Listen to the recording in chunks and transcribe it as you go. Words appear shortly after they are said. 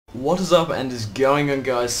What is up and is going on,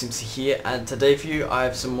 guys? Simpzy here, and today for you I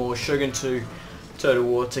have some more Shogun 2 Total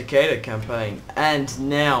War Takeda campaign. And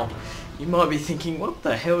now you might be thinking, what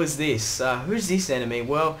the hell is this? Who's this enemy?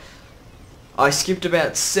 Well, I skipped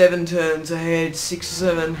about 7 turns ahead, 6 or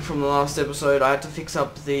 7 from the last episode. I had to fix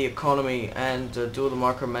up the economy and do all the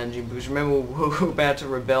micromanaging because remember we were about to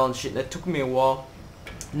rebel and shit. That took me a while.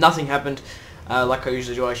 Nothing happened. Like I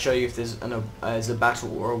usually do, I show you if there's a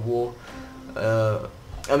battle or a war.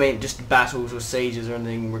 I mean, just battles or sieges or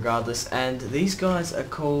anything, regardless. And these guys are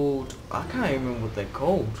called, I can't even remember what they're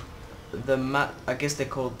called. I guess they're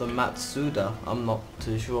called the Matsuda. I'm not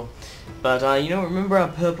too sure. But you know, remember our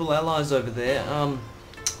purple allies over there?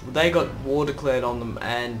 They got war declared on them,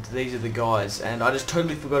 and these are the guys. And I just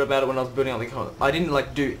totally forgot about it when I was building up the economy. I didn't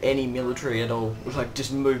like do any military at all. It was like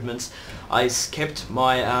just movements. I kept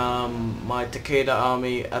my my Takeda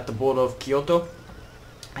army at the border of Kyoto.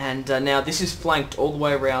 And now this is flanked all the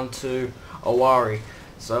way around to Owari.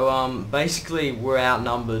 So basically we're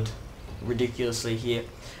outnumbered ridiculously here.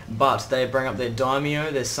 But they bring up their daimyo,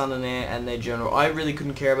 their son and heir, and their general. I really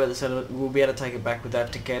couldn't care about the settlement. We'll be able to take it back with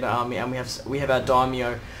that Takeda army, and we have our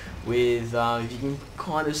daimyo with if you can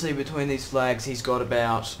kind of see between these flags, he's got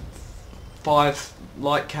about 5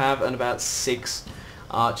 light cav and about 6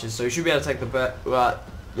 archers. So we should be able to take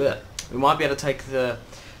we might be able to take the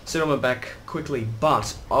settlement back quickly,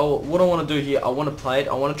 but what I want to do here, I want to play it.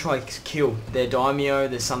 I want to try to kill their daimyo,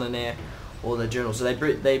 their son and heir, or their general. So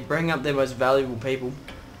they bring up their most valuable people,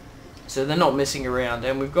 so they're not messing around.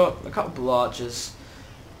 And we've got a couple of archers,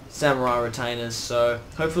 samurai retainers, so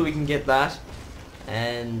hopefully we can get that.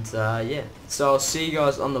 And yeah, so I'll see you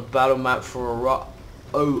guys on the battle map for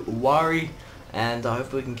Owari, and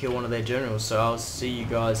hopefully we can kill one of their generals. So I'll see you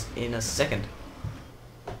guys in a second.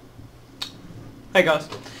 Hey guys,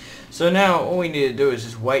 so now all we need to do is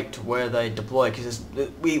just wait to where they deploy, because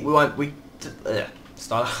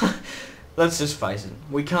let's just face it,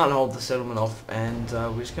 we can't hold the settlement off, and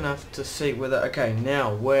we're just gonna have to see whether. Okay,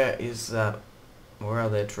 now where is that? Where are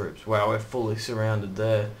their troops? Wow, we're fully surrounded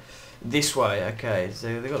there. This way, okay.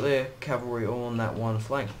 So they got their cavalry all on that one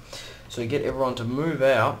flank. So get everyone to move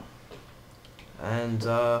out, and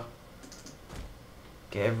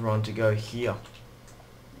get everyone to go here.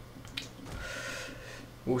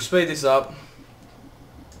 We'll speed this up,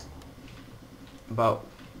 but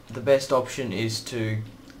the best option is to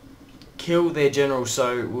kill their general,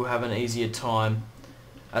 so we'll have an easier time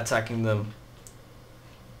attacking them.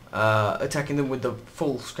 With the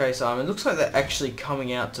full case army. It looks like they're actually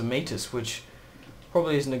coming out to meet us, which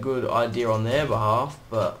probably isn't a good idea on their behalf,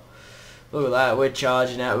 but look at that, we're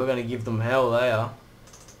charging out, we're going to give them hell. They are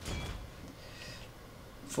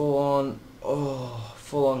full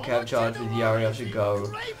on cav charge with Yari. I should go.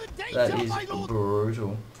 That is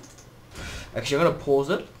brutal. Actually, I'm going to pause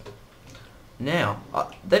it. Now,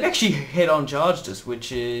 they've actually head-on charged us,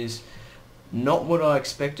 which is not what I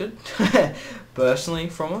expected, personally,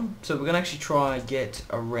 from them. So we're going to actually try and get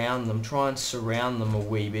around them, try and surround them a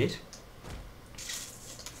wee bit.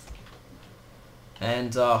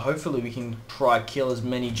 And hopefully we can try kill as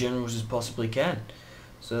many generals as possibly can.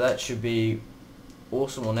 So that should be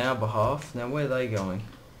awesome on our behalf. Now where are they going?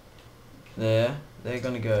 There. They're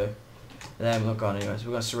going to go. They're not going anyway, so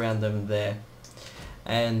we're going to surround them there.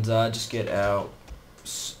 And just get our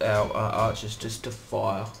archers just to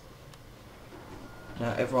fire.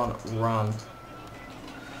 Now everyone run.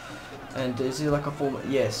 And is there like a form?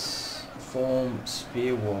 Yes. Form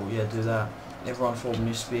spear wall. Yeah, do that. Everyone form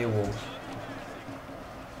new spear walls.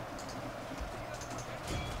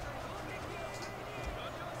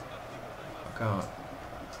 I can't.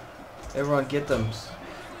 Everyone get them.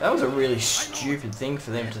 That was a really stupid thing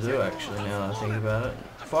for them to do, actually, now that I think about it.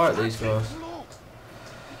 Fire at these guys.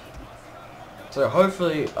 So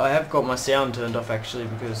hopefully, I have got my sound turned off, actually,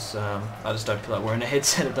 because I just don't feel like wearing a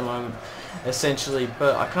headset at the moment, essentially.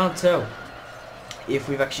 But I can't tell if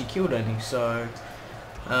we've actually killed any, so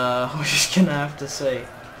we're just going to have to see.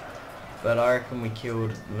 But I reckon we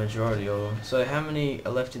killed the majority of them. So how many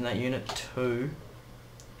are left in that unit? 2.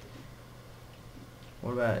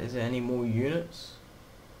 What about, is there any more units?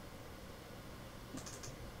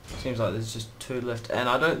 Seems like there's just 2 left, and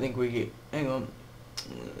I don't think we get, hang on,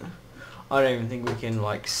 I don't even think we can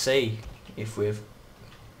like see if we've,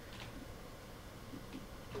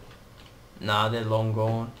 nah, they're long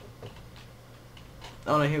gone.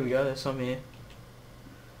 Oh no, here we go, there's some here.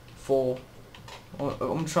 4.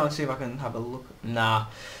 I'm trying to see if I can have a look. Nah,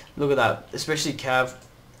 look at that, especially cav,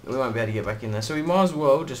 we won't be able to get back in there, so we might as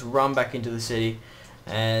well just run back into the city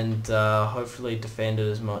and hopefully defend it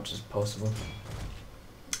as much as possible.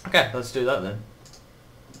 Okay, let's do that then.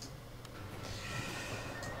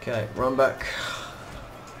 Okay, run back.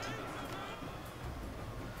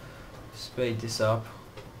 Speed this up.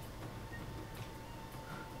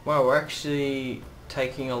 Wow, we're actually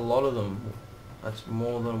taking a lot of them. That's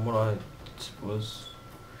more than what I was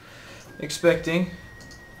expecting.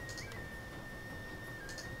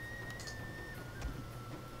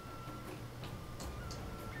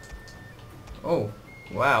 Oh,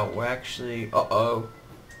 wow, we're actually... Uh-oh.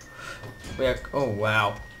 Oh,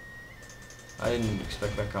 wow. I didn't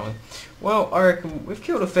expect that coming. Well, I reckon we've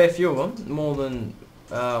killed a fair few of them. More than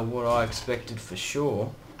what I expected for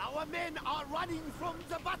sure. Our men are running from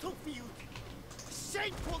the battlefield.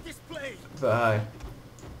 Shameful display. But hey,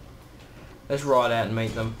 let's ride out and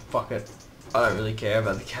meet them. Fuck it. I don't really care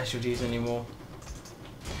about the casualties anymore.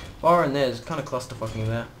 Fire in there's kind of clusterfucking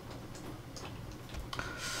there.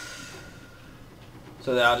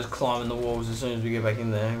 So they are just climbing the walls as soon as we get back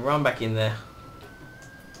in there. Run back in there.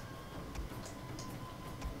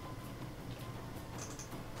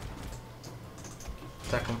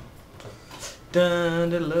 Attack them. The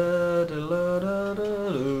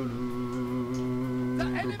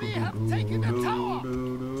enemy have taken the tower.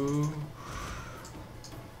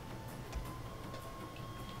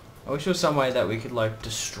 I wish there was some way that we could like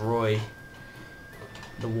destroy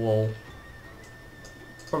the wall.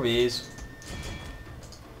 Probably is.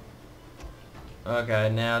 Okay,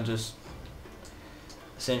 now just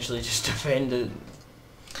essentially just defend it.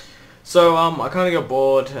 So I kind of got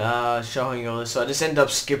bored showing you all this, so I just ended up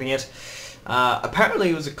skipping it. Apparently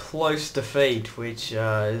it was a close defeat, which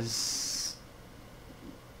is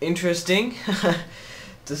interesting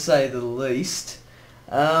to say the least.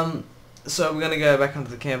 So we're going to go back onto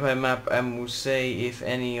the campaign map and we'll see if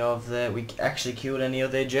any of we actually killed any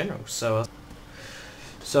of their generals. So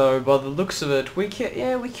by the looks of it, we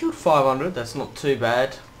killed 500. That's not too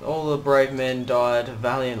bad. All the brave men died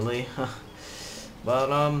valiantly,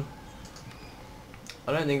 but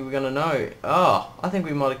I don't think we're gonna know. Oh, I think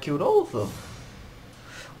we might have killed all of them.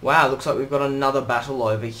 Wow, looks like we've got another battle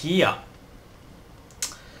over here.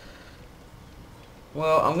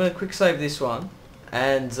 Well, I'm gonna quick save this one,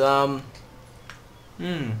 and I'm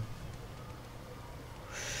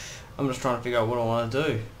just trying to figure out what I want to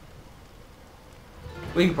do.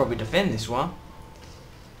 We can probably defend this one.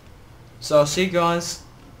 So I'll see you guys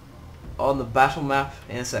on the battle map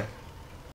in a sec.